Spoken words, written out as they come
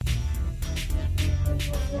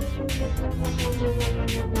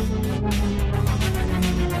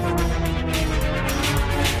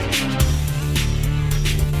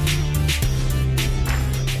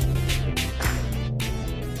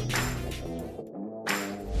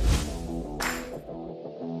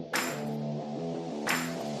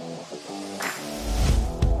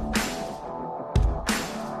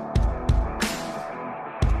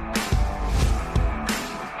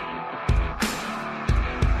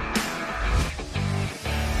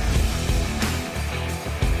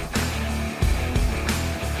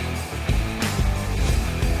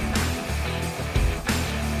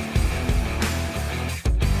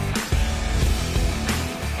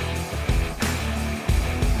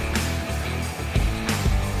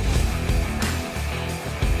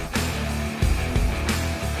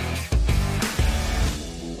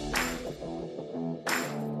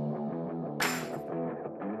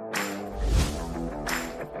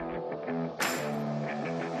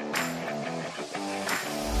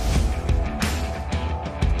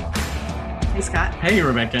Hey, Scott. Hey,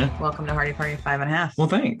 Rebecca. Welcome to Hardy Party 5.5. Well,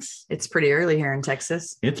 thanks. It's pretty early here in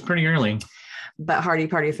Texas, It's pretty early. but Hardy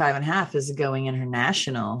Party 5.5 is going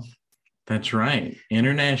international. That's right.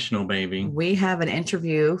 International, baby. We have an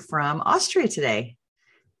interview from Austria today.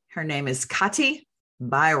 Her name is Kati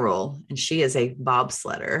Beiral, and she is a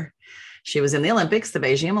bobsledder. She was in the Olympics, the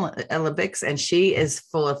Beijing Olympics, and she is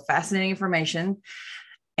full of fascinating information.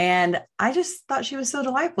 And I just thought she was so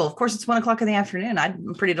delightful. Of course, it's 1:00 in the afternoon.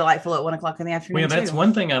 I'm pretty delightful at 1:00 in the afternoon. Well, yeah, that's too.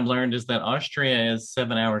 one thing I've learned is that Austria is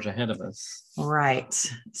 7 hours ahead of us. Right.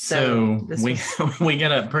 So we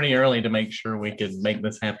get up pretty early to make sure we could make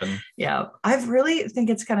this happen. Yeah, I really think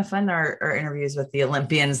it's kind of fun, our interviews with the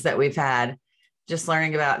Olympians that we've had, just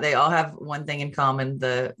learning about, they all have one thing in common,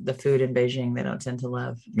 the food in Beijing they don't tend to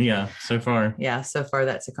love. Yeah, so far. Yeah, so far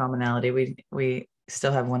that's a commonality. We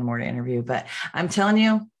still have one more to interview, but I'm telling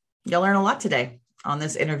you, you'll learn a lot today on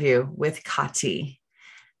this interview with Kati,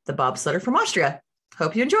 the bobsledder from Austria.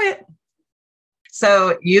 Hope you enjoy it.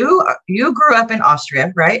 So you grew up in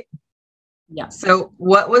Austria, right? Yeah. So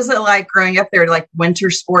what was it like growing up there? Like winter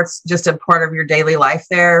sports, just a part of your daily life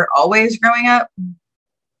there, always growing up?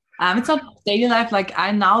 It's not daily life. Like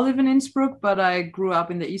I now live in Innsbruck, but I grew up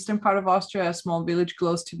in the eastern part of Austria, a small village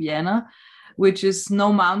close to Vienna, which is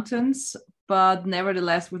no mountains. But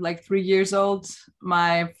nevertheless, with like 3 years old,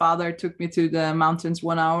 my father took me to the mountains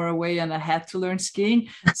 1 hour away and I had to learn skiing.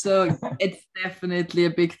 So it's definitely a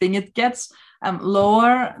big thing. It gets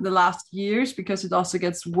lower the last years because it also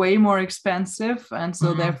gets way more expensive. And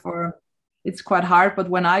so therefore it's quite hard. But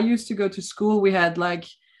when I used to go to school, we had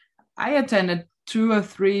I attended 2 or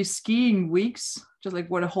 3 skiing weeks, just like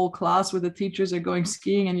where the whole class with the teachers are going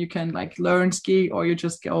skiing and you can like learn ski, or you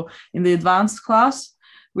just go in the advanced class,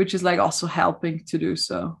 which is like also helping to do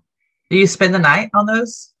so. Do you spend the night on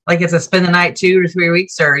those? Like it's a spend the night 2 or 3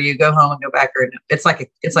 weeks, or you go home and go back, or it's like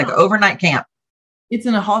an overnight camp? It's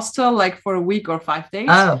in a hostel, like for a week or 5 days.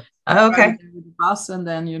 Oh, okay. With the bus, and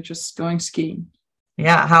then you're just going skiing.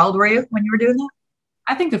 Yeah. How old were you when you were doing that?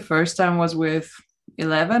 I think the first time was with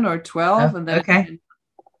 11 or 12, and then okay.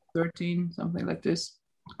 13, something like this.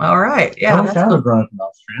 All right. Yeah. I have grown up in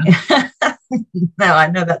Austria. No, I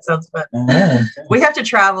know that sounds fun. We have to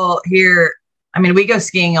travel here. I mean, we go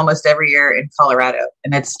skiing almost every year in Colorado,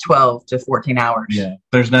 and it's 12 to 14 hours. Yeah.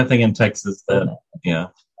 There's nothing in Texas that, yeah.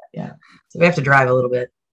 Yeah. So we have to drive a little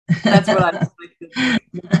bit. That's what I expected.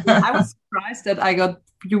 I was surprised that I got a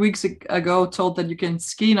few weeks ago told that you can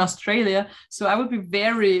ski in Australia. So I would be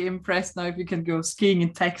very impressed now if you can go skiing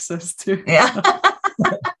in Texas too. Yeah.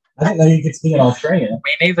 I didn't know you could ski in Australia.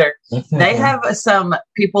 Me neither. They have some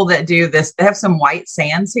people that do this. They have some white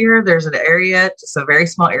sands here. There's an area, just a very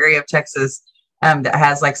small area of Texas, that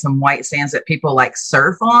has like some white sands that people like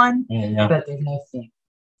surf on. Yeah. But there's no skiing.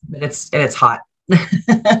 But it's hot.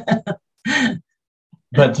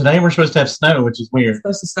 But today we're supposed to have snow, which is weird. It's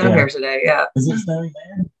supposed to snow here today. Yeah. Is it snowing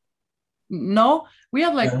there? No, we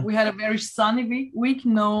had we had a very sunny week,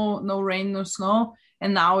 no rain, no snow.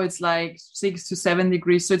 And now it's like 6 to 7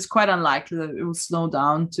 degrees. So it's quite unlikely that it will slow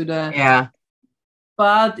down to the... Yeah.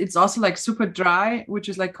 But it's also like super dry, which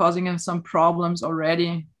is like causing us some problems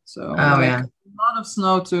already. So a lot of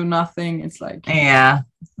snow to nothing. It's like... Yeah.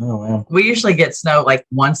 Oh, wow. We usually get snow like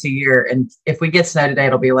once a year. And if we get snow today,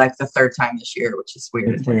 it'll be like the 3rd time this year, which is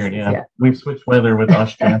weird. It's weird, yeah. We've switched weather with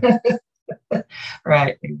Austria.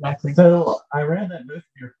 Right, exactly. So I read that both of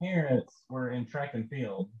your parents were in track and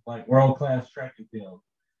field, like world-class track and field.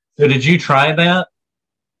 So did you try that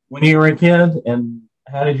when you were a kid? And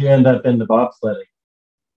how did you end up into bobsledding?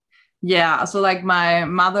 Yeah, so like my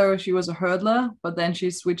mother, she was a hurdler, but then she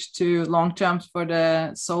switched to long jumps for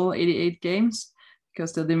the Seoul 88 games.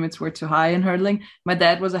 because the limits were too high in hurdling. My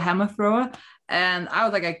dad was a hammer thrower, and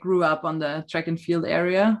I grew up on the track and field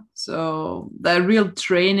area. So the real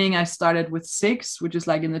training I started with 6, which is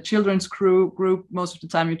like in the children's group. Most of the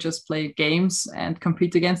time you just play games and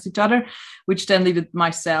compete against each other, which then led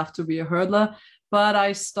myself to be a hurdler. But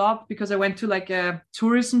I stopped because I went to like a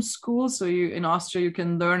tourism school. So in Austria, you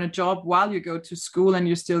can learn a job while you go to school, and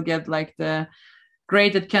you still get like the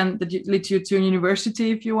grade that leads you to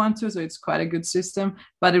university if you want to. So it's quite a good system.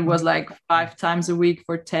 But it was like 5 times a week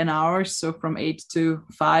for 10 hours. So from 8 to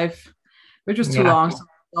 5, which was too long. So I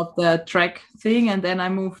stopped the track thing. And then I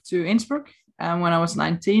moved to Innsbruck when I was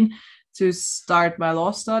 19 to start my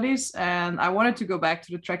law studies. And I wanted to go back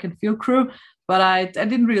to the track and field crew, but I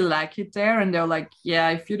didn't really like it there. And they were like,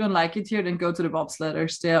 yeah, if you don't like it here, then go to the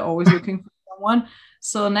bobsledders. They're always looking for someone.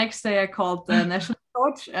 So next day I called the national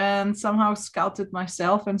coach and somehow scouted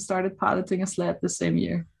myself and started piloting a sled the same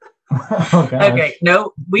year. Okay,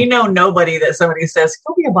 no, we know nobody that somebody says,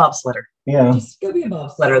 go be a bobsledder. Yeah. Just go be a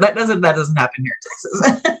bobsledder. That doesn't happen here in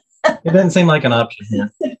Texas. It doesn't seem like an option here.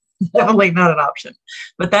 Definitely not an option.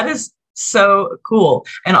 But that is so cool.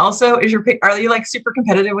 And also, are you like super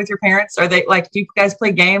competitive with your parents? Are they like, do you guys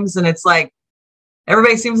play games and it's like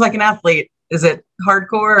everybody seems like an athlete? Is it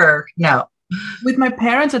hardcore or no? With my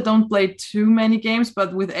parents, I don't play too many games,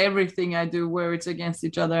 but with everything I do where it's against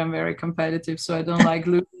each other, I'm very competitive. So I don't like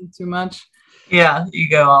losing too much. Yeah, you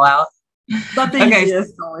go all out. Not the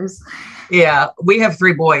easiest always. Yeah, we have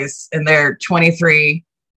 3 boys and they're 23,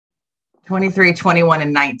 21,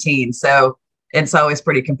 and 19. So it's always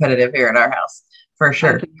pretty competitive here at our house, for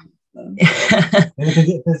sure. And it can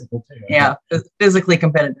get physical too. Yeah, physically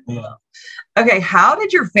competitive. Yeah. Okay, how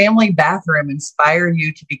did your family bathroom inspire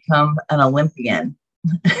you to become an Olympian?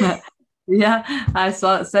 Yeah, I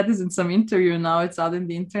said this in some interview. Now it's out in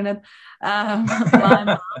the internet. My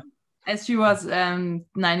mom, as she was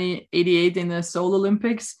 1988 in the Seoul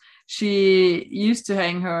Olympics, she used to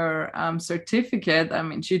hang her certificate. I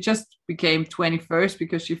mean, she just became 21st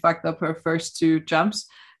because she fucked up her first 2 jumps.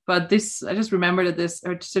 But I just remember that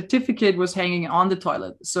her certificate was hanging on the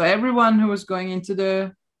toilet. So everyone who was going into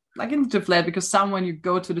the flat, because when you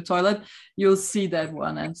go to the toilet, you'll see that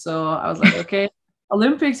one. And so I was like, okay,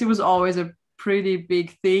 Olympics, it was always a pretty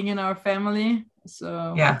big thing in our family.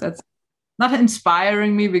 So yeah, that's not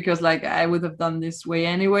inspiring me because like I would have done this way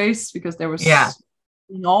anyways, because there was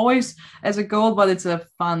always as a goal, but it's a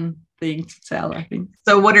fun thing to tell, I think.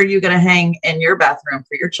 So what are you going to hang in your bathroom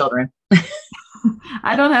for your children?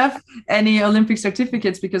 I don't have any Olympic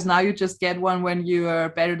certificates because now you just get one when you are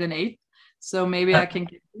better than 8. So maybe I can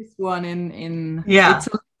get this one in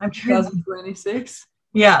Italy, I'm 2026.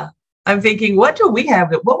 Yeah. I'm thinking, what do we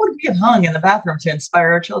have? What would we have hung in the bathroom to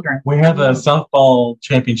inspire our children? We have a softball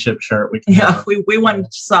championship shirt. We won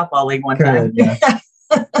softball league one time. Yeah.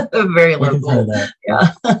 Very local.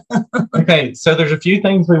 Yeah. Okay, so there's a few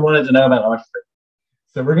things we wanted to know about Austria.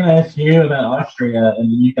 So we're going to ask you about Austria,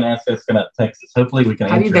 and then you can ask us about Texas. Hopefully we can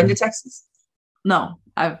answer. Have you been to Texas? No,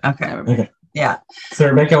 I've never been. Okay. Yeah. So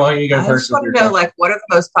Rebecca, why don't you go first? I just want to know, like, what are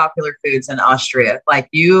the most popular foods in Austria? Like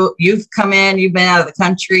you've come in, you've been out of the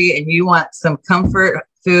country, and you want some comfort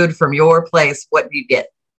food from your place. What do you get?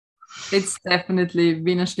 It's definitely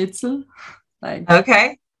Wiener Schnitzel.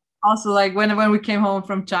 Okay. Also, like when we came home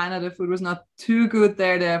from China, the food was not too good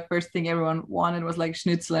there. The first thing everyone wanted was like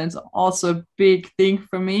schnitzel, and it's also a big thing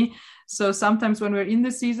for me. So sometimes when we're in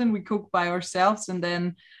the season, we cook by ourselves, and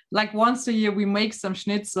then like once a year we make some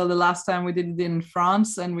schnitzel. The last time we did it in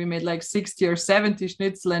France, and we made like 60 or 70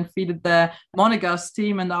 schnitzel and feeded the Monegas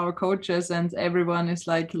team and our coaches, and everyone is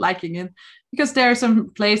like liking it because there are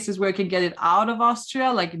some places where you can get it out of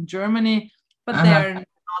Austria, like in Germany, but they're not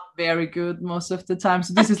very good most of the time.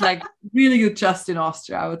 So this is like really good just in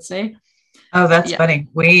Austria, I would say. Oh, that's funny.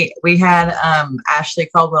 We had Ashley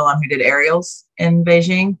Caldwell on, who did aerials in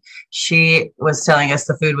Beijing. She was telling us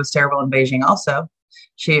the food was terrible in Beijing also.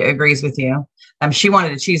 She agrees with you. She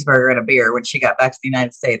wanted a cheeseburger and a beer when she got back to the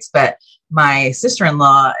United States. But my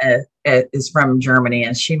sister-in-law is from Germany,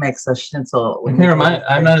 and she makes a schnitzel. I'm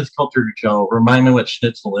not as cultured as y'all. Remind me what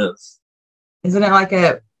schnitzel is. Isn't it like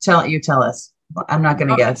you tell us. I'm not going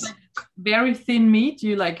to guess. Like very thin meat.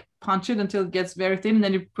 You like punch it until it gets very thin, and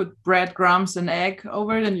then you put breadcrumbs and egg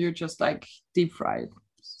over it, and you just like deep fry it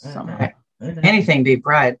somehow. Okay. Anything deep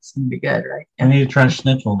fried, it's going to be good, right? I need to try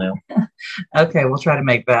schnitzel now. Okay, we'll try to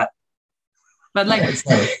make that. But like it has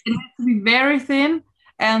to be very thin,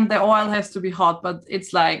 and the oil has to be hot. But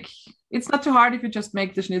it's like it's not too hard if you just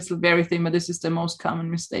make the schnitzel very thin. But this is the most common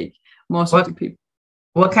mistake of the people.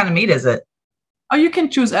 What kind of meat is it? Oh, you can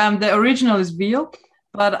choose. The original is veal,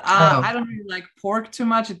 But I don't really like pork too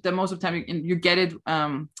much. The most of the time you get it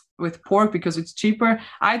with pork because it's cheaper.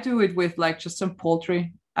 I do it with like just some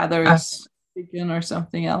poultry, either it's chicken or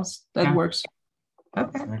something else. That works.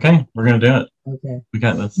 Okay, we're gonna do it. Okay, we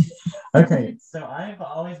got this. Okay, so I've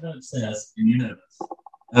always been obsessed, and you know this,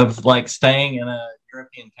 of like staying in a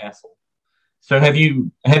European castle. So have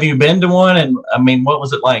you been to one? And I mean, what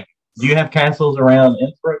was it like? Do you have castles around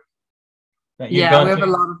Innsbruck? Yeah,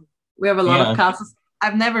 we have a lot of castles.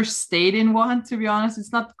 I've never stayed in one, to be honest.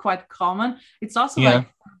 It's not quite common. It's also like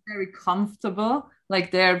very comfortable. Like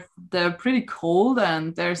they're pretty cold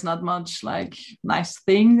and there's not much like nice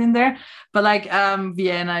things in there. But like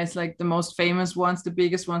Vienna is like the most famous ones, the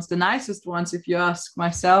biggest ones, the nicest ones, if you ask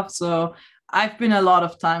myself. So I've been a lot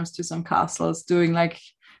of times to some castles doing like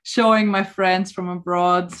showing my friends from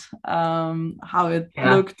abroad how it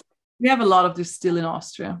looked. We have a lot of this still in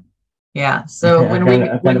Austria. Yeah. So when we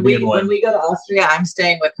go to Austria, I'm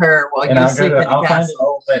staying with her while you sleep in the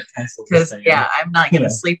castle. Because I'm not going to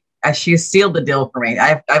sleep. She sealed the deal for me.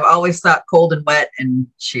 I've always thought cold and wet, and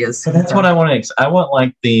she is. So that's what I want to. I want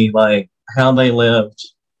like how they lived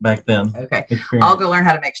back then. Okay, I'll go learn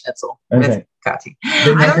how to make schnitzel with Kati.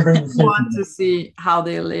 I want to see how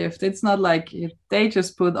they lived. It's not like they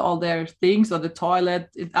just put all their things on the toilet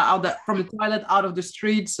from the toilet out of the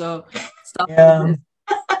street. So stuff. Yeah.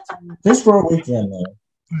 Just for a weekend, though.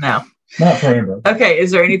 No, not forever. Okay,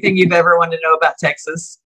 is there anything you've ever wanted to know about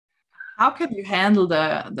Texas? How can you handle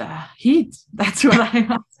the heat? That's what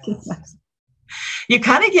I'm asking. You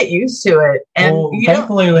kind of get used to it, and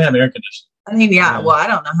thankfully we have air conditioning. I mean, well, I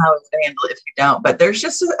don't know how it would handle it if you don't, but there's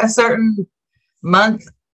just a certain month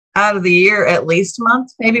out of the year, at least a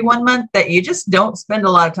month, maybe 1 month, that you just don't spend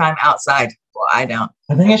a lot of time outside. Well, I don't.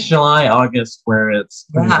 I think it's July, August where it's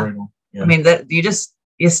pretty brutal. Yeah. I mean,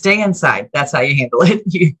 you stay inside. That's how you handle it.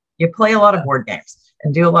 You play a lot of board games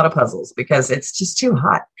and do a lot of puzzles because it's just too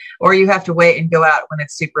hot. Or you have to wait and go out when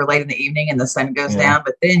it's super late in the evening and the sun goes down,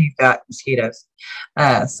 but then you've got mosquitoes.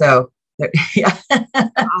 So it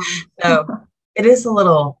is a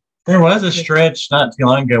little. There was a stretch not too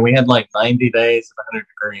long ago. We had like 90 days of 100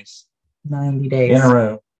 degrees. 90 days. In a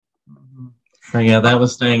row. Mm-hmm. So that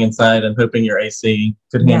was staying inside and hoping your AC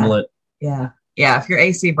could handle it. Yeah. Yeah. If your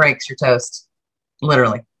AC breaks, you're toast.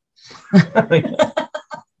 Literally.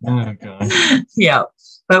 Oh god. Yeah,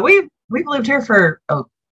 but we've lived here for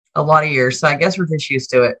a lot of years, so I guess we're just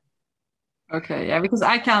used to it. Okay, yeah, because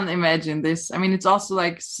I can't imagine this. I mean, it's also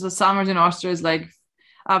like the summers in Austria is like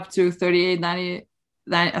up to 39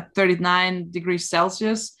 degrees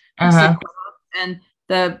Celsius. And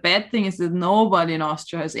the bad thing is that nobody in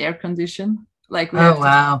Austria has air condition. Like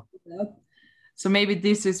wow. So maybe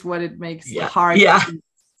this is what it makes hard. Yeah.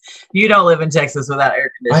 You don't live in Texas without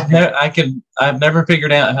air conditioning. I've never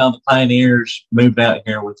figured out how the pioneers moved out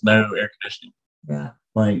here with no air conditioning. Yeah.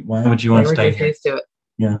 Like, why would you want to stay here? Used to it.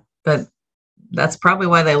 Yeah. But that's probably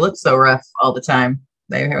why they look so rough all the time.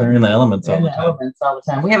 They're in the elements all the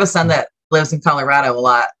time. We have a son that lives in Colorado a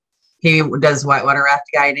lot. He does whitewater raft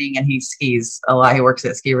guiding and he skis a lot. He works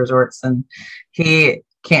at ski resorts and he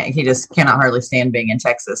just cannot hardly stand being in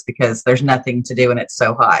Texas because there's nothing to do and it's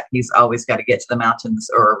so hot. He's always got to get to the mountains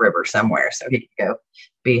or a river somewhere so he can go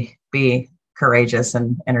be courageous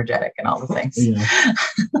and energetic and all the things. Yeah.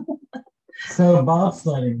 So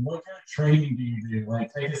bobsledding, what kind of training do you do?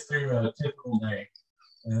 Like take us through a typical day.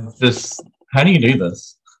 How do you do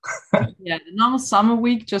this? Yeah, the normal summer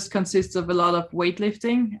week just consists of a lot of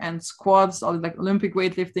weightlifting and squats. All like Olympic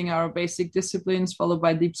weightlifting are basic disciplines followed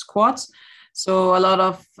by deep squats. So a lot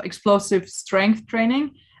of explosive strength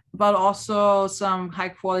training, but also some high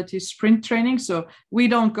quality sprint training. So we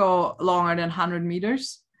don't go longer than 100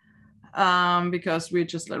 meters because we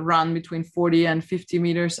just run between 40 and 50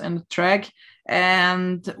 meters on the track.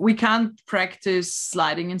 And we can't practice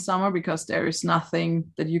sliding in summer because there is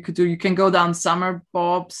nothing that you could do. You can go down summer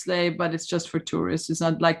bobsleigh, but it's just for tourists. It's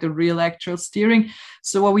not like the real actual steering.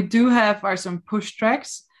 So what we do have are some push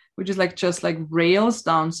tracks, which is just like rails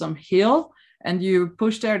down some hill. And you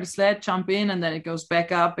push there the sled, jump in, and then it goes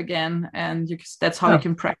back up again. And that's how you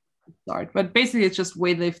can practice start. But basically, it's just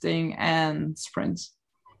weightlifting and sprints.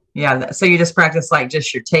 Yeah. So you just practice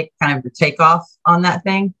just your the takeoff on that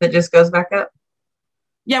thing that just goes back up.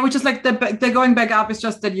 Yeah, which is like the going back up is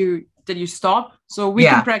just that you stop. So we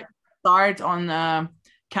can practice start on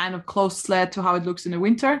kind of close sled to how it looks in the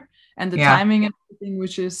winter and the timing and everything,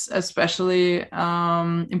 which is especially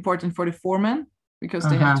important for the foreman because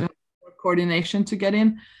they have to have coordination to get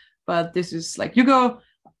in. But this is you go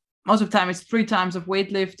most of the time it's 3 times of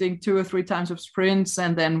weightlifting, 2 or 3 times of sprints,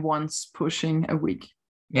 and then once pushing a week.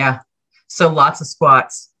 Yeah. So lots of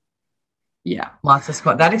squats. Yeah. Lots of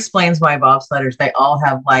squat. That explains why bobsledders, they all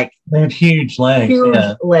have like They have huge legs. huge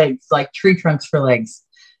Yeah. legs, like tree trunks for legs.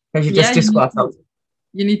 Because you just do squats all the time.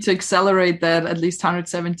 You need to accelerate that at least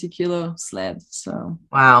 170 kilo sled. So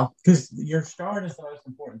Wow. Because your start is the most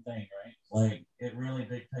important thing, right? Like it really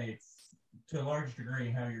dictates to a large degree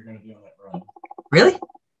how you're going to do on that run. Really?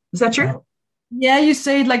 Is that true? yeah, you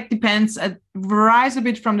say it like depends. It varies a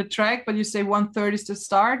bit from the track, but you say 1/3 is the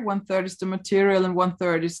start, 1/3 is the material, and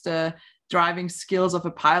 1/3 is the driving skills of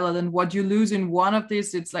a pilot. And what you lose in one of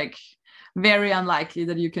these, it's like very unlikely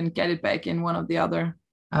that you can get it back in one of the other.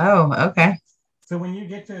 Oh, okay. So when you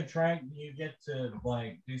get to a track, you get to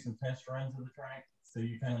like do some test runs of the track, so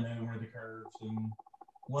you kind of know where the curves and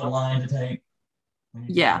what line to take.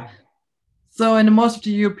 Yeah. So in most of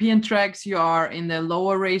the European tracks, you are in the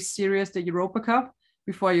lower race series, the Europa Cup,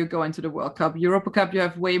 before you go into the World Cup. Europa Cup, you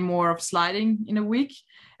have way more of sliding in a week.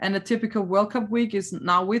 And a typical World Cup week is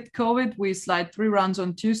now with COVID, we slide 3 runs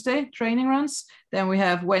on Tuesday, training runs. Then we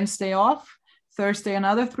have Wednesday off, Thursday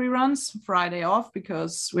another 3 runs, Friday off,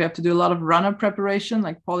 because we have to do a lot of runner preparation,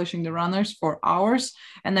 like polishing the runners for hours.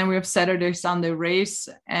 And then we have Saturday, Sunday race.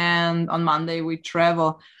 And on Monday, we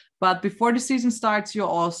travel. But before the season starts, you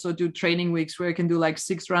also do training weeks where you can do like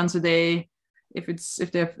 6 runs a day if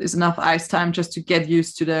there is enough ice time, just to get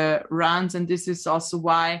used to the runs. And this is also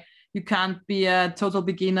why you can't be a total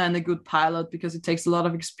beginner and a good pilot, because it takes a lot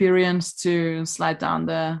of experience to slide down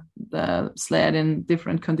the sled in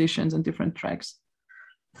different conditions and different tracks.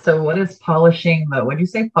 So what is polishing what do you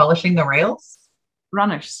say? Polishing the rails?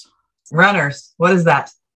 Runners. What is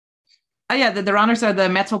that? Oh yeah, the runners are the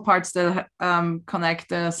metal parts that connect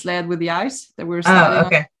the sled with the ice that we're sliding on.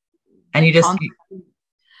 Okay. And you just...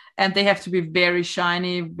 And they have to be very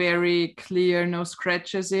shiny, very clear, no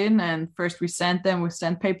scratches in. And first we sand them with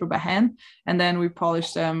sandpaper by hand, and then we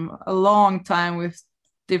polish them a long time with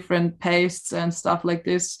different pastes and stuff like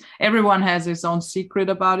this. Everyone has his own secret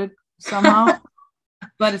about it somehow.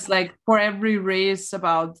 But it's like for every race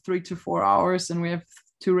about 3 to 4 hours, and we have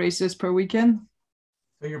 2 races per weekend.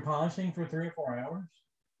 So you're polishing for 3 or 4 hours?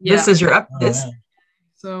 Yeah. This is your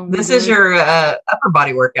this is your upper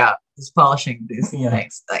body workout, is polishing these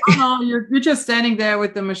things. No, you're just standing there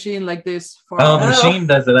with the machine like this. The machine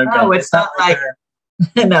does it. Okay. No, it's not like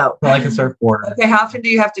no, like a surfboard. Okay, how often do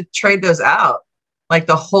you have to trade those out? Like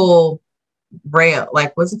the whole rail,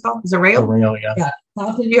 like what's it called? Is it rail? A rail, yeah. How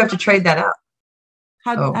often do you have to trade that out?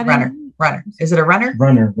 Runner. Is it a runner?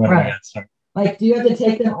 Runner. Yeah, sorry. Like, do you have to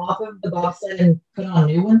take them off of the bobsled and put on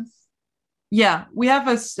new ones? Yeah, we have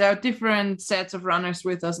different sets of runners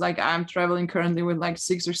with us. Like I'm traveling currently with like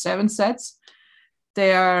 6 or 7 sets.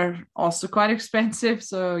 They are also quite expensive,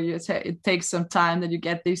 so it takes some time that you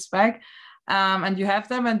get these back. And you have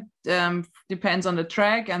them, and depends on the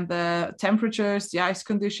track and the temperatures, the ice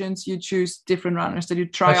conditions. You choose different runners that you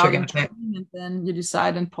try out in training, and then you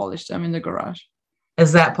decide and polish them in the garage.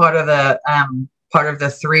 Is that part of the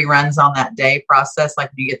 3 runs on that day process? Like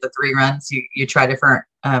when you get the 3 runs, you try different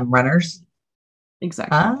runners?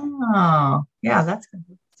 Exactly. Oh, yeah, that's good.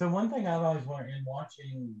 So one thing I've always wondered in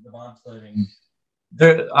watching the bobsledding,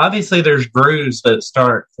 there's grooves that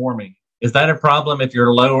start forming. Is that a problem if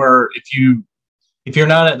you're lower? If you're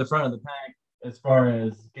not at the front of the pack as far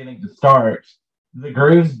as getting to start, the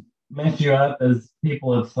grooves mess you up as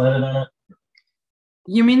people have sledded on it?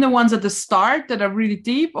 You mean the ones at the start that are really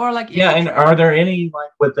deep, or like? Yeah, and are there any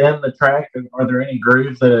like within the track? Are there any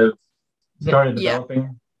grooves that have started developing? Yeah.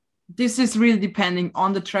 This is really depending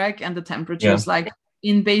on the track and the temperatures. Yeah. Like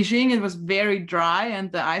in Beijing, it was very dry and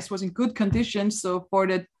the ice was in good conditions. So for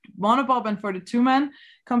the monobob and for the 2-man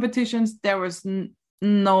competitions, there was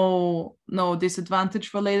no disadvantage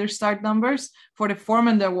for later start numbers. For the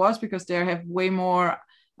 4-man, there was, because they have way more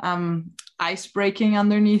ice breaking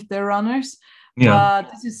underneath their runners. Yeah.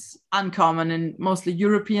 But this is uncommon in mostly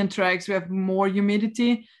European tracks. We have more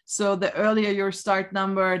humidity. So the earlier your start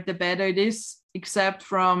number, the better it is, except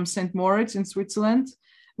from St. Moritz in Switzerland,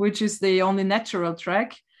 which is the only natural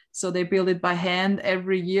track. So they build it by hand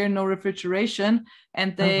every year, no refrigeration.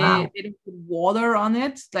 And they don't put water on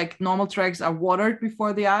it. Like normal tracks are watered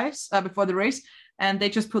before the race. And they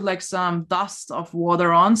just put like some dust of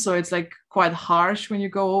water on. So it's like quite harsh when you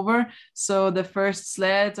go over. So the first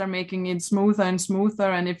sleds are making it smoother and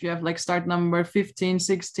smoother. And if you have like start number 15,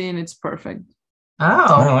 16, it's perfect.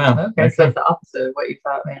 Oh wow. Okay. So it's the opposite of what you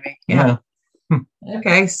thought, maybe. Yeah.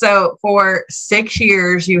 Okay. So for 6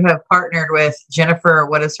 years, you have partnered with Jennifer.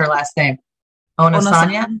 What is her last name?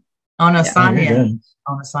 Onosanya.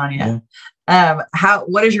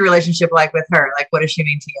 What is your relationship like with her? Like, what does she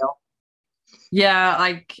mean to you? Yeah,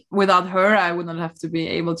 like without her, I would not have to be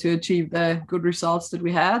able to achieve the good results that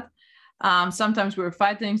we had. Sometimes we were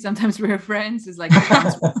fighting, sometimes we were friends. It's like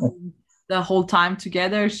the whole time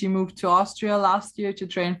together. She moved to Austria last year to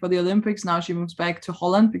train for the Olympics. Now she moves back to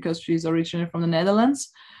Holland because she's originally from the Netherlands.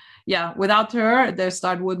 Yeah, without her, their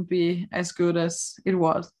start wouldn't be as good as it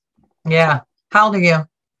was. Yeah. How old are you?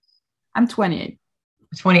 I'm 28.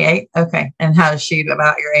 28. Okay. And how is she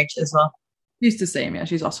about your age as well? She's the same. Yeah,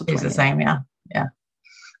 she's also 28. She's the same. Yeah. Yeah.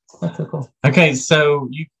 That's so cool. Okay, so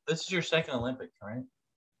this is your second Olympics, right?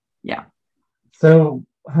 Yeah. So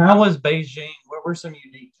how was Beijing? What were some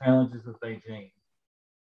unique challenges with Beijing?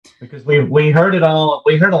 Because we heard it all.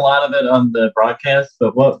 We heard a lot of it on the broadcast.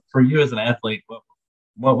 But what for you as an athlete?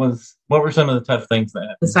 What were some of the tough things that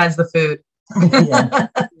happened? Besides the food? Yeah.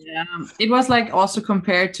 Yeah, it was like also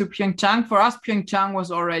compared to Pyeongchang. For us, Pyeongchang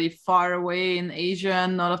was already far away in Asia,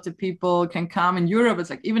 and none of the people can come. In Europe, it's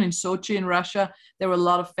like even in Sochi in Russia, there were a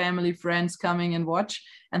lot of family friends coming and watch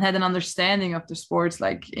and had an understanding of the sports.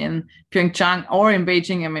 Like in Pyeongchang or in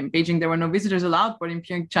Beijing, I mean, Beijing, there were no visitors allowed, but in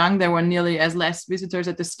Pyeongchang, there were nearly as less visitors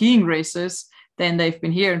at the skiing races than they've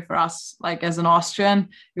been here. And for us, like as an Austrian,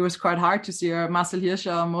 it was quite hard to see Marcel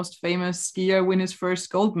Hirscher, our most famous skier, win his first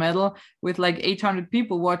gold medal with like 800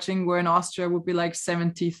 people watching, where in Austria would be like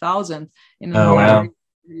 70,000 in wow.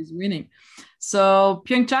 He's winning. So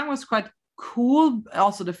Pyeongchang was quite cool.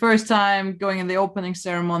 Also the first time going in the opening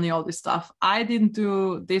ceremony, all this stuff. I didn't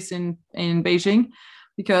do this in Beijing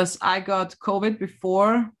because I got COVID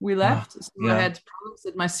before we left. So I had problems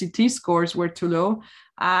that my CT scores were too low.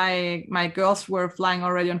 My girls were flying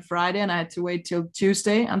already on Friday, and I had to wait till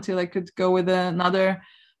Tuesday until I could go with another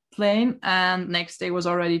plane. And next day was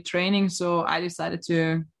already training. So I decided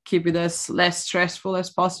to keep it as less stressful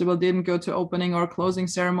as possible. Didn't go to opening or closing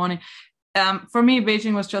ceremony. For me,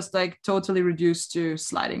 Beijing was just like totally reduced to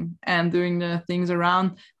sliding and doing the things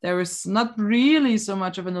around. There was not really so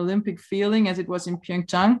much of an Olympic feeling as it was in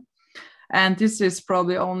Pyeongchang. And this is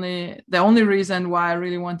probably the only reason why I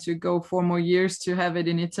really want to go 4 more years to have it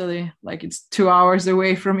in Italy. Like it's 2 hours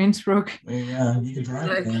away from Innsbruck. Yeah, you can drive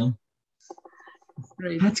it down.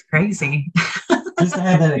 Great. That's crazy. Just to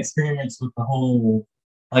have that experience with the whole,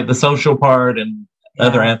 like the social part and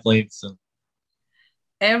other athletes. And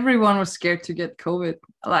everyone was scared to get COVID.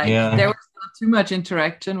 Like there was not too much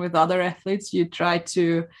interaction with other athletes. You try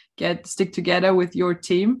to stick together with your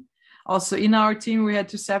team. Also in our team, we had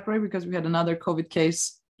to separate because we had another COVID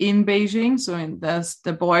case in Beijing. So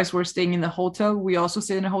the boys were staying in the hotel. We also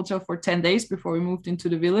stayed in a hotel for 10 days before we moved into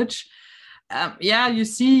the village. You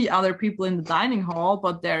see other people in the dining hall,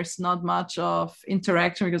 but there's not much of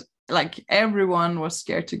interaction because like everyone was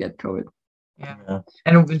scared to get COVID. Yeah.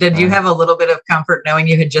 And did you have a little bit of comfort knowing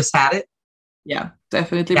you had just had it? Yeah,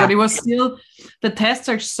 definitely. Yeah. But it was still, the tests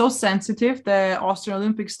are so sensitive. The Austrian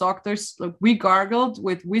Olympics doctors, we gargled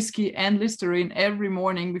with whiskey and Listerine every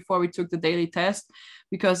morning before we took the daily test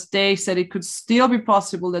because they said it could still be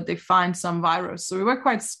possible that they find some virus. So we were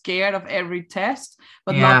quite scared of every test,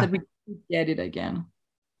 but not that we could get it again.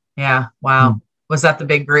 Yeah. Wow. Was that the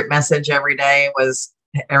big group message every day? Was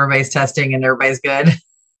everybody's testing and everybody's good?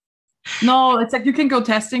 No, it's like you can go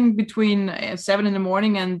testing between 7 in the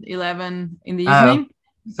morning and 11 in the evening.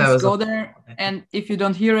 So just go there, and if you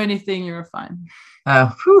don't hear anything, you're fine.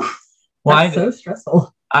 Well, that's so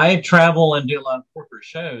stressful. I travel and do a lot of corporate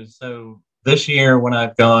shows. So this year when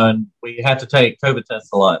I've gone, we have to take COVID tests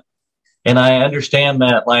a lot. And I understand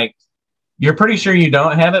that, like, you're pretty sure you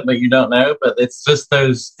don't have it, but you don't know. But it's just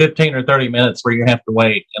those 15 or 30 minutes where you have to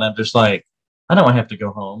wait. And I'm just like, I don't have to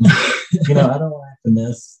go home. I don't have to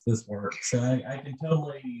miss this work. So I can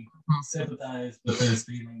totally sympathize with those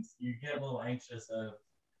feelings. You get a little anxious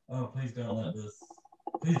of, please don't let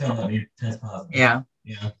me test positive. Yeah.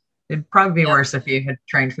 It'd probably be worse if you had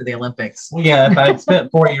trained for the Olympics. Well, yeah, if I had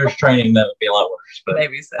spent 4 years training, that would be a lot worse. But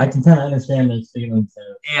maybe so. I can kind of understand those feelings.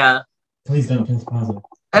 Please don't test positive.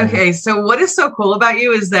 Okay, so what is so cool about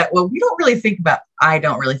you is that, I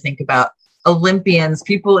don't really think about Olympians,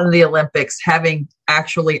 people in the Olympics having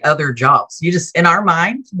actually other jobs. You just, in our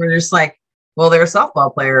mind, we're just like, well, they're a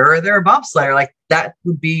softball player or they're a bobsledder. Like that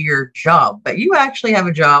would be your job. But you actually have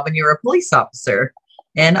a job and you're a police officer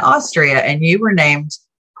in Austria and you were named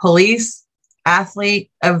Police Athlete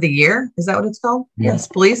of the Year. Is that what it's called? Yeah. Yes,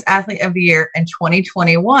 Police Athlete of the Year in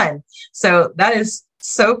 2021. So that is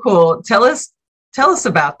so cool. Tell us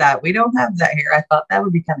about that. We don't have that here. I thought that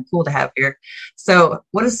would be kind of cool to have here. So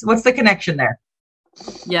what's the connection there?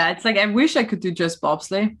 Yeah, it's like I wish I could do just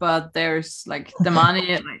bobsleigh, but there's like the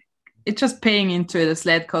money, like it's just paying into it. A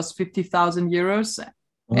sled costs 50,000 euros,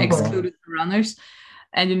 excluded the runners,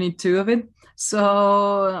 and you need 2 of it.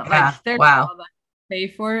 So there's pay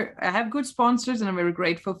for. I have good sponsors and I'm very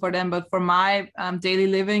grateful for them. But for my daily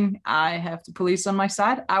living, I have the police on my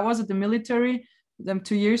side. I was at the military them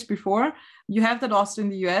 2 years before. You have that also in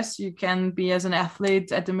the US. You can be as an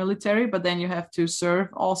athlete at the military, but then you have to serve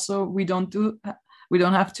also. We don't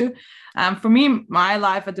have to. For me, my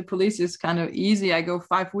life at the police is kind of easy. I go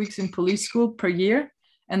 5 weeks in police school per year,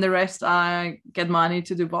 and the rest I get money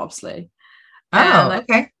to do bobsleigh. Oh,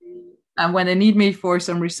 okay. And when they need me for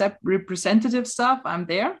some representative stuff, I'm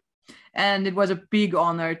there. And it was a big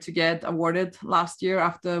honor to get awarded last year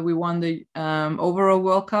after we won the overall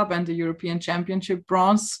World Cup and the European Championship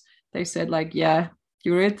bronze. They said like, yeah,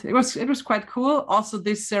 you're it. It was quite cool. Also,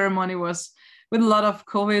 this ceremony was with a lot of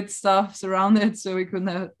COVID stuff surrounded, so we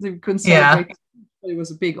couldn't celebrate. Yeah. It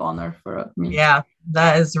was a big honor for me. Yeah,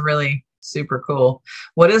 that is really super cool.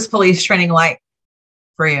 What is police training like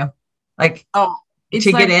for you? Like,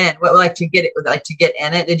 to get in, to get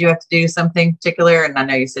in it, did you have to do something particular? And I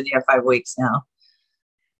know you said you have 5 weeks now.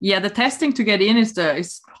 Yeah, the testing to get in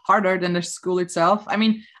is harder than the school itself. I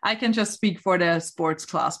mean, I can just speak for the sports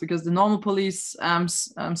class because the normal police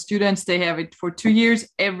students, they have it for 2 years.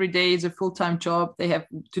 Every day is a full-time job. They have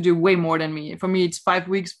to do way more than me. For me, it's 5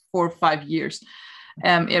 weeks for 5 years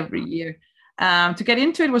every year. To get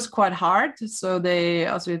into it was quite hard. So they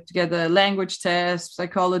also had to get a language test,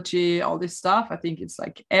 psychology, all this stuff. I think it's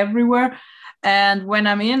like everywhere. And when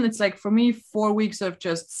I'm in, it's like for me, 4 weeks of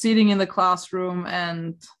just sitting in the classroom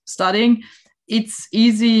and studying. It's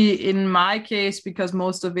easy in my case because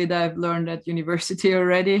most of it I've learned at university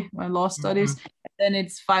already, my law studies. Mm-hmm. Then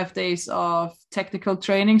it's 5 days of technical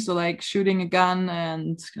training. So like shooting a gun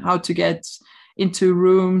and how to get into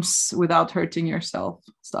rooms without hurting yourself,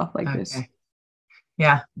 stuff like this.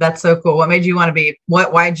 Yeah, that's so cool. What made you want to be,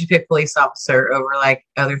 why did you pick police officer over like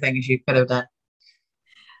other things you could have done?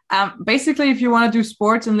 Basically, if you want to do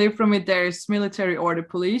sports and live from it, there's military or the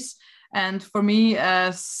police. And for me,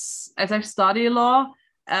 as I study law,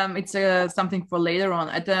 it's something for later on.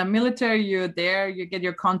 At the military, you're there, you get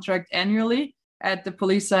your contract annually. At the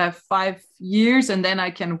police, I have 5 years, and then I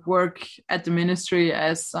can work at the ministry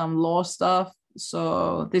as some law stuff.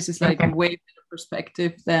 So this is like a way better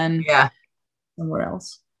perspective than somewhere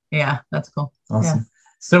else. Yeah, that's cool. Awesome. Yeah.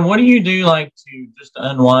 So what do you do like to just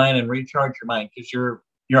unwind and recharge your mind? Because you're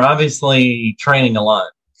obviously training a lot.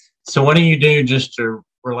 So what do you do just to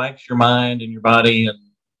relax your mind and your body? And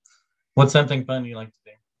what's something fun you like to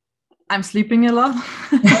do? I'm sleeping a lot.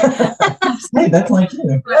 Hey, that's like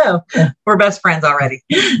you. Yeah. We're best friends already.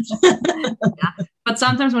 But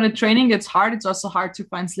sometimes when the training gets hard, it's also hard to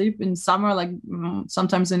find sleep in summer, like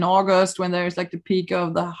sometimes in August when there's like the peak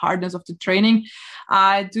of the hardness of the training.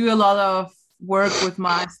 I do a lot of work with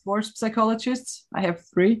my sports psychologists. I have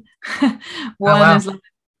 3. One is like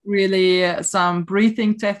really some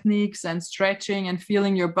breathing techniques and stretching and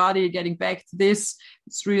feeling your body, getting back to this.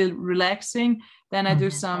 It's really relaxing. Then I do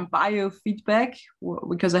some biofeedback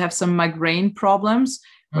because I have some migraine problems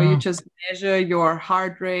where you just measure your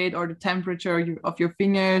heart rate or the temperature of your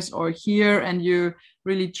fingers or here, and you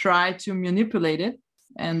really try to manipulate it,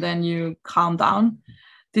 and then you calm down.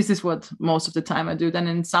 This is what most of the time I do. Then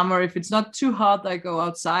in summer, if it's not too hot, I go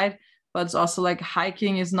outside. But it's also like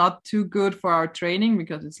hiking is not too good for our training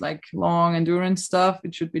because it's like long endurance stuff.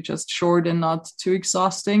 It should be just short and not too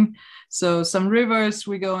exhausting. So some rivers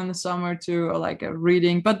we go in the summer to, or like a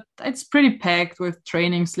reading, but it's pretty packed with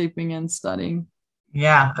training, sleeping, and studying.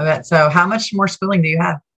 Yeah, I bet. So how much more schooling do you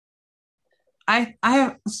have? I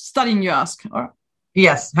have studying, you ask? Or?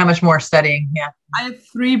 Yes, how much more studying? Yeah. I have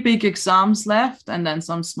 3 big exams left and then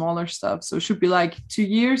some smaller stuff. So it should be like 2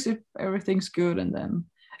 years if everything's good, and then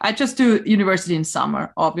I just do university in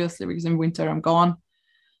summer, obviously, because in winter I'm gone.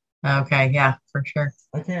 Okay, yeah, for sure.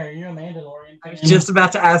 Okay, are you a Mandalorian fan? I was just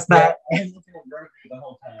about to ask that. Yeah, I've been looking at Grogu the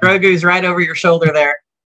whole time. Grogu's right over your shoulder there.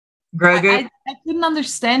 Grogu? I couldn't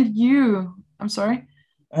understand you. I'm sorry.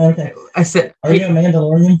 Okay. I said, are you a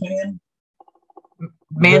Mandalorian fan?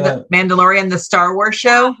 Mandalorian, the Star Wars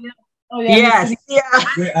show? Oh, yeah. Yes. Yeah.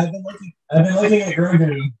 I've been looking at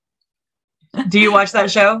Grogu. Do you watch that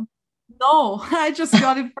show? No, I just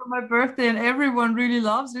got it for my birthday and everyone really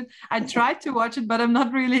loves it. I tried to watch it, but I'm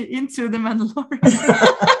not really into the Mandalorian.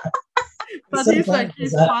 But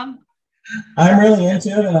he's fun. I'm really into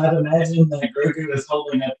it, and I'd imagine that Grogu is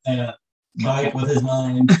holding up that bike with his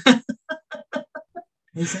mind.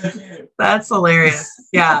 He's so cute. That's hilarious.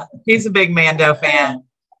 Yeah, he's a big Mando fan.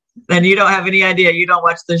 And you don't have any idea. You don't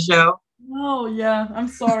watch the show? No, yeah, I'm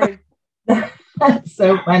sorry. That's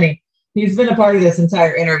so funny. He's been a part of this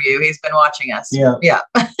entire interview. He's been watching us. Yeah. Yeah.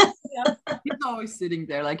 He's always sitting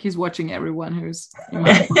there, like he's watching everyone who's.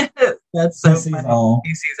 That's so funny.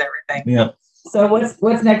 He sees everything. Yeah. So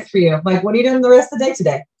what's next for you? Like, what are you doing the rest of the day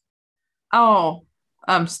today? Oh,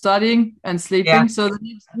 I'm studying and sleeping. Yeah. So the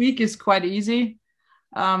next week is quite easy.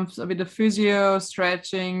 So with the physio,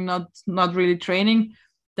 stretching, not really training.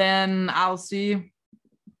 Then I'll see.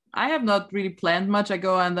 I have not really planned much. I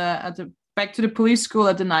go back to the police school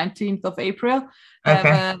at the 19th of April. I Okay.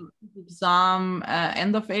 have an exam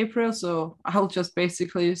end of April, so I'll just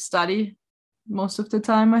basically study most of the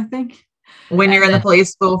time, I think. When you're And in the then-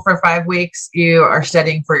 police school for 5 weeks, you are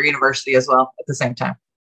studying for your university as well at the same time.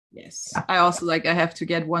 Yes. I also I have to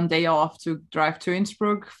get 1 day off to drive to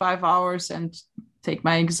Innsbruck, 5 hours, and take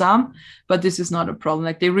my exam. But this is not a problem.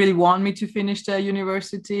 Like, they really want me to finish the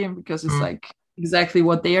university, and because it's like exactly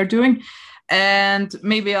what they are doing. And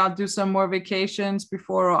maybe I'll do some more vacations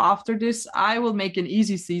before or after this. I will make an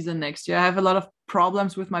easy season next year. I have a lot of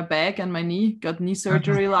problems with my back and my knee. Got knee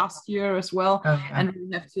surgery last year as well. Okay. And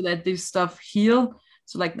we have to let this stuff heal.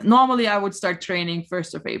 So normally I would start training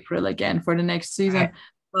 1st of April again for the next season. Right.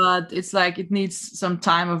 But it's it needs some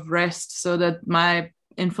time of rest so that my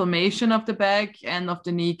inflammation of the back and of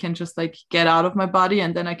the knee can just get out of my body,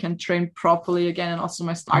 and then I can train properly again. And also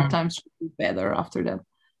my start times should be better after that.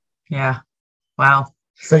 Yeah. Wow.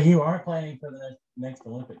 So you are planning for the next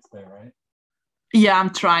Olympics, though, right? Yeah, I'm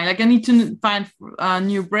trying. I need to find a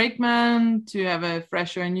new brakeman to have a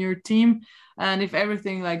fresher, new team. And if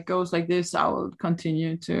everything goes like this, I will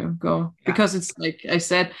continue to go, because it's I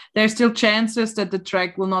said, there's still chances that the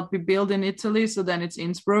track will not be built in Italy. So then it's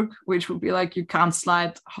Innsbruck, which would be you can't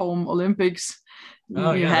slide home Olympics.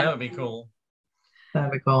 Oh, that would be cool.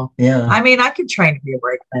 That'd be cool. Yeah. I mean, I could train to be a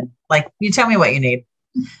brakeman. You tell me what you need.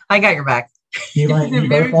 I got your back. You He's a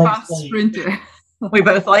very fast sprinter. We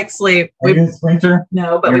both like sleep. Are you a sprinter?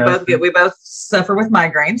 No, but we both suffer with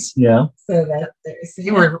migraines. Yeah. So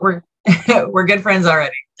we're good friends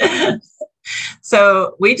already.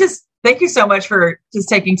 So we just thank you so much for just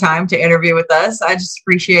taking time to interview with us. I just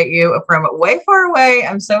appreciate you from way far away.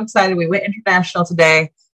 I'm so excited. We went international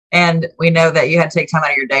today, and we know that you had to take time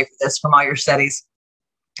out of your day for this from all your studies.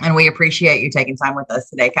 And we appreciate you taking time with us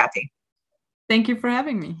today, Kathy. Thank you for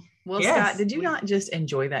having me. Well, Scott, did you not just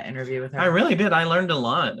enjoy that interview with her? I really did. I learned a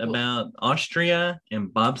lot about Austria and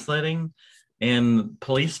bobsledding and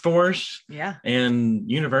police force and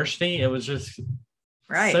university. It was just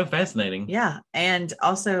so fascinating. Yeah. And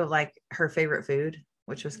also her favorite food,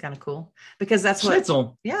 which was kind of cool, because that's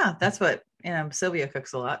Schnitzel. That's what Sylvia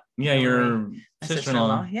cooks a lot. Yeah, your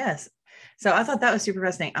sister-in-law. Yes. So I thought that was super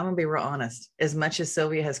fascinating. I'm going to be real honest. As much as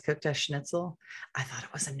Sylvia has cooked us schnitzel, I thought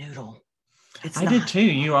it was a noodle. I did too.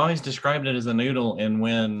 You always described it as a noodle. And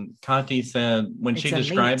when Kati said, when she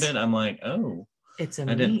described it, I'm like, oh. It's a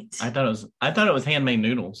meat. I thought it was handmade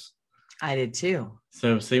noodles. I did too.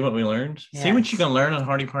 So see what we learned? Yes. See what you can learn on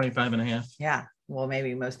Hardy Party 5.5. Yeah. Well,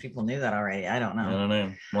 maybe most people knew that already. I don't know. I don't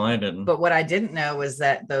know. Well, I didn't. But what I didn't know was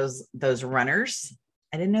that those runners,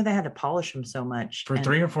 I didn't know they had to polish them so much. For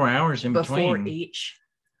 3 or 4 hours in before between. Each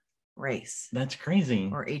race. That's crazy.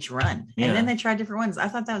 Or each run. Yeah. And then they tried different ones. I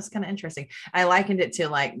thought that was kind of interesting. I likened it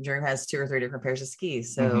to Drew has 2 or 3 different pairs of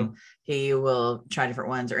skis. So he will try different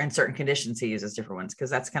ones, or in certain conditions he uses different ones. Because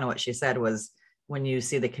that's kind of what she said was, when you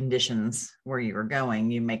see the conditions where you were going,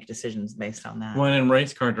 you make decisions based on that. Well, in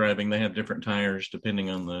race car driving, they have different tires depending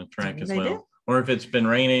on the track as well. Do? Or if it's been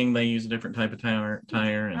raining, they use a different type of tire.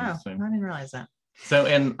 And I didn't realize that. So,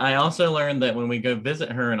 and I also learned that when we go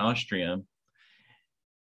visit her in Austria,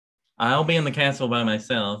 I'll be in the castle by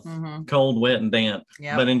myself, cold, wet, and damp,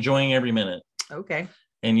 but enjoying every minute. Okay.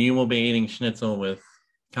 And you will be eating schnitzel with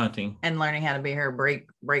Kati. And learning how to be her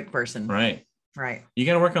brake person. Right. Right. You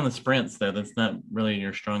got to work on the sprints, though. That's not really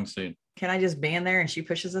your strong suit. Can I just be in there and she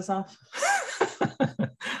pushes us off?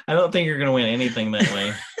 I don't think you're going to win anything that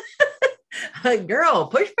way. Girl,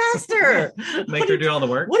 push faster. Make her do all the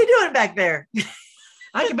work. What are you doing back there?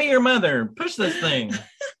 I could be your mother. Push this thing.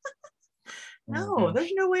 No,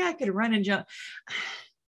 there's no way I could run and jump.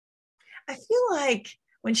 I feel like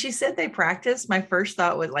when she said they practice, my first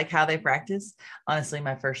thought was how they practice. Honestly,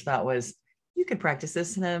 my first thought was, you could practice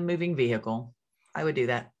this in a moving vehicle. I would do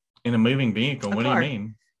that. In a moving vehicle? What do you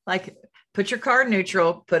mean? Put your car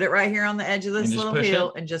neutral, put it right here on the edge of this little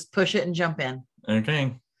hill, and just push it and jump in.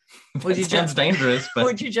 Okay. Would you sounds dangerous, but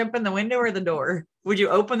would you jump in the window or the door? Would you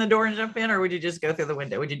open the door and jump in, or would you just go through the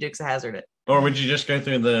window? Would you Dukes of Hazzard it? Or would you just go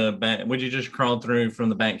through the back? Would you just crawl through from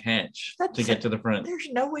the back hatch to get to the front? There's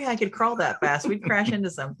no way I could crawl that fast. We'd crash into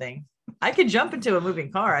something. I could jump into a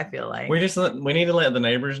moving car, I feel like. We need to let the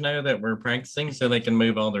neighbors know that we're practicing so they can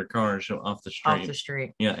move all their cars off the street. Off the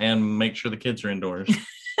street. Yeah, and make sure the kids are indoors.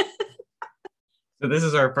 So this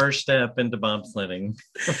is our first step into bobsledding.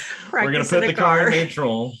 We're going to put the car in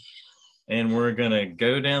neutral and we're gonna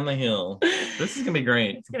go down the hill. This is gonna be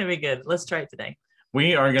great. It's gonna be good. Let's try it today.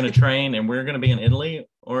 We are gonna train, and we're gonna be in Italy,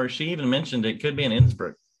 or she even mentioned it could be in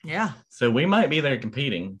Innsbruck. Yeah. So we might be there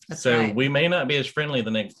competing. That's so right. we may not be as friendly the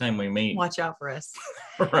next time we meet. Watch out for us.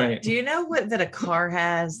 Right. Do you know what that a car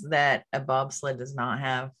has that a bobsled does not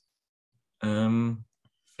have?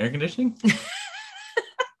 Air conditioning?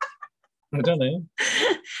 I don't know.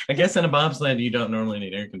 I guess in a bobsled you don't normally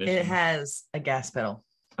need air conditioning. It has a gas pedal,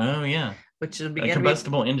 Oh yeah. which will be A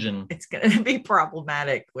combustible engine. it's going to be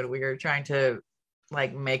problematic when we are trying to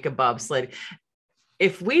like make a bobsled.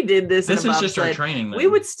 If we did this, This in a is just our bobsled, training. we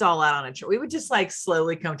would stall out on a track. We would just like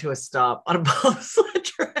slowly come to a stop on a bobsled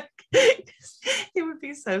track. It would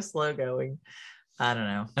be so slow going. I don't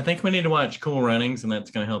know. I think we need to watch Cool Runnings, and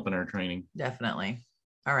that's going to help in our training. Definitely.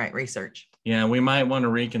 All right. Research. Yeah, we might want to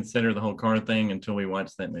reconsider the whole car thing until we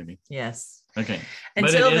watch that movie. Yes. Okay.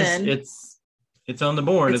 Until but then, it's on the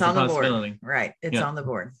board. It's a on the possibility. board. Right. It's Yeah. on the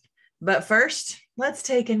board. But first, let's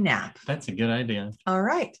take a nap. That's a good idea. All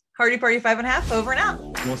right. Hardy Party 5.5 over and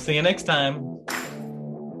out. We'll see you next time.